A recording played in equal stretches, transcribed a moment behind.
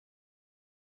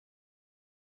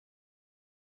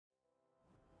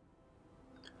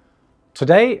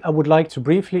Today I would like to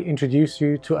briefly introduce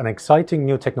you to an exciting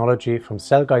new technology from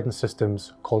Cell Guidance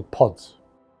Systems called PODS.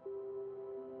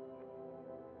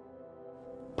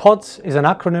 PODS is an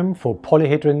acronym for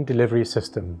Polyhedron Delivery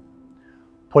System.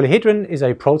 Polyhedron is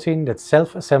a protein that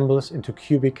self-assembles into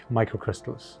cubic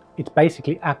microcrystals. It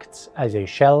basically acts as a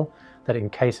shell that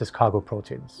encases cargo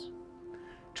proteins.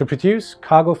 To produce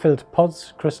cargo-filled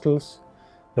PODS crystals,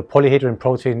 the polyhedron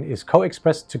protein is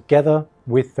co-expressed together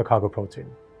with the cargo protein.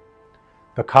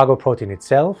 The cargo protein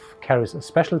itself carries a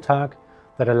special tag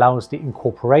that allows the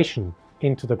incorporation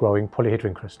into the growing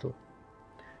polyhedron crystal.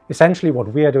 Essentially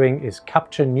what we are doing is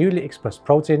capture newly expressed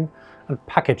protein and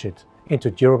package it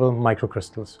into durable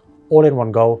microcrystals, all in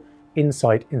one go,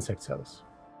 inside insect cells.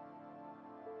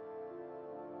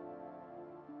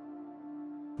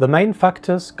 The main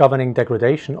factors governing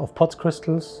degradation of PODS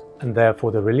crystals, and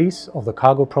therefore the release of the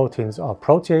cargo proteins, are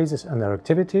proteases and their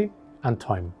activity, and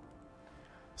time.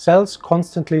 Cells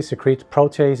constantly secrete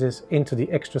proteases into the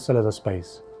extracellular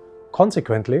space.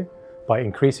 Consequently, by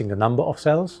increasing the number of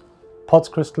cells, PODS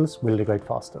crystals will degrade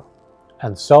faster.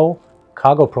 And so,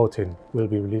 cargo protein will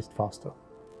be released faster.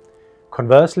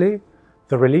 Conversely,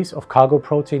 the release of cargo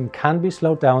protein can be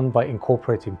slowed down by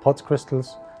incorporating PODS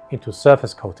crystals into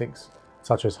surface coatings,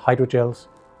 such as hydrogels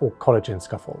or collagen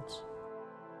scaffolds.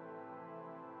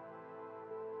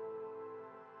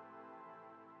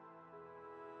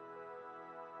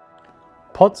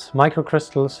 PODS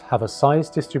microcrystals have a size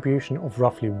distribution of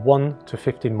roughly 1 to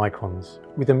 15 microns,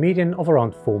 with a median of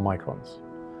around 4 microns.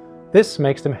 This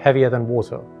makes them heavier than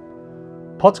water.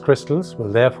 PODS crystals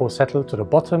will therefore settle to the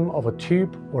bottom of a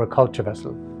tube or a culture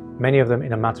vessel, many of them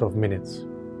in a matter of minutes.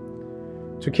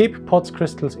 To keep PODS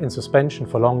crystals in suspension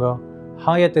for longer,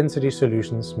 higher density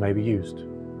solutions may be used.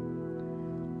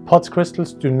 PODS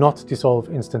crystals do not dissolve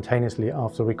instantaneously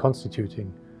after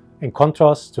reconstituting, in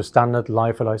contrast to standard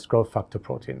lyophilized growth factor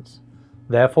proteins.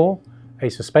 Therefore, a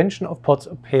suspension of PODS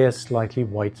appears slightly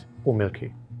white or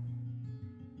milky.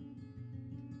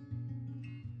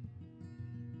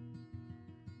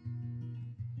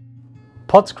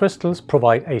 PODS crystals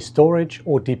provide a storage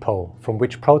or depot from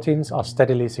which proteins are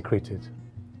steadily secreted.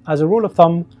 As a rule of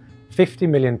thumb, 50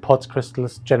 million PODS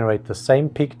crystals generate the same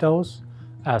peak dose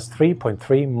as 3.3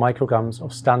 micrograms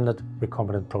of standard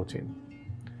recombinant protein.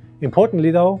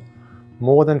 Importantly though,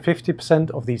 more than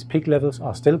 50% of these peak levels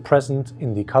are still present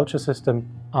in the culture system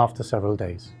after several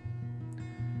days.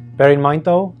 Bear in mind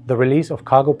though, the release of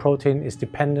cargo protein is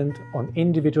dependent on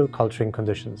individual culturing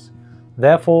conditions.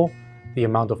 Therefore, the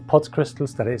amount of PODS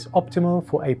crystals that is optimal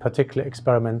for a particular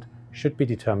experiment should be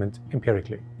determined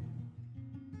empirically.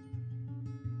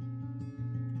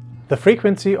 The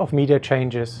frequency of media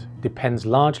changes depends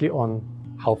largely on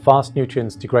how fast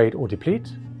nutrients degrade or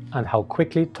deplete, and how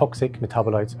quickly toxic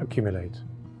metabolites accumulate.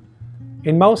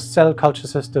 In most cell culture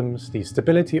systems, the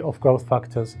stability of growth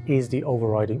factors is the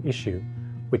overriding issue,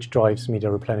 which drives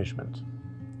media replenishment.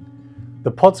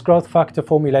 The PODS growth factor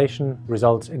formulation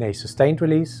results in a sustained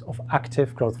release of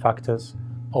active growth factors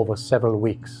over several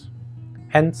weeks.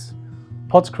 Hence,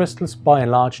 PODS crystals by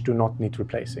and large do not need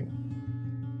replacing.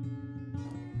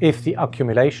 If the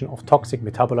accumulation of toxic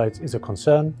metabolites is a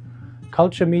concern,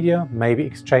 culture media may be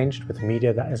exchanged with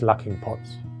media that is lacking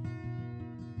PODS.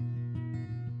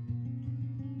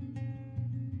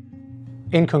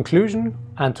 In conclusion,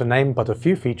 and to name but a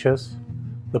few features,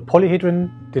 the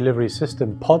polyhedron delivery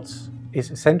system PODS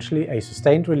is essentially a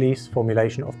sustained release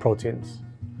formulation of proteins.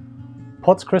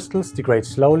 PODS crystals degrade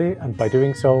slowly and by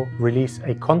doing so release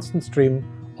a constant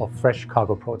stream of fresh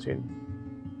cargo protein.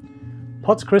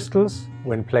 PODS crystals,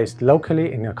 when placed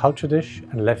locally in a culture dish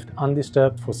and left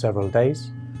undisturbed for several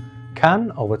days,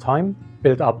 can, over time,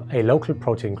 build up a local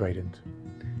protein gradient,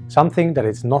 something that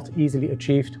is not easily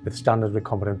achieved with standard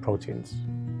recombinant proteins.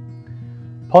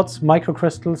 PODS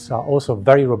microcrystals are also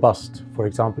very robust, for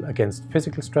example against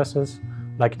physical stressors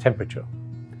like temperature.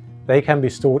 They can be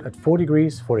stored at 4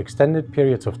 degrees for extended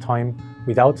periods of time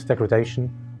without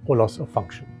degradation or loss of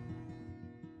function.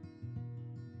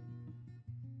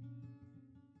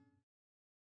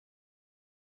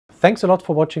 Thanks a lot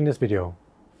for watching this video.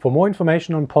 For more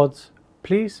information on PODS,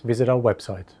 please visit our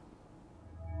website.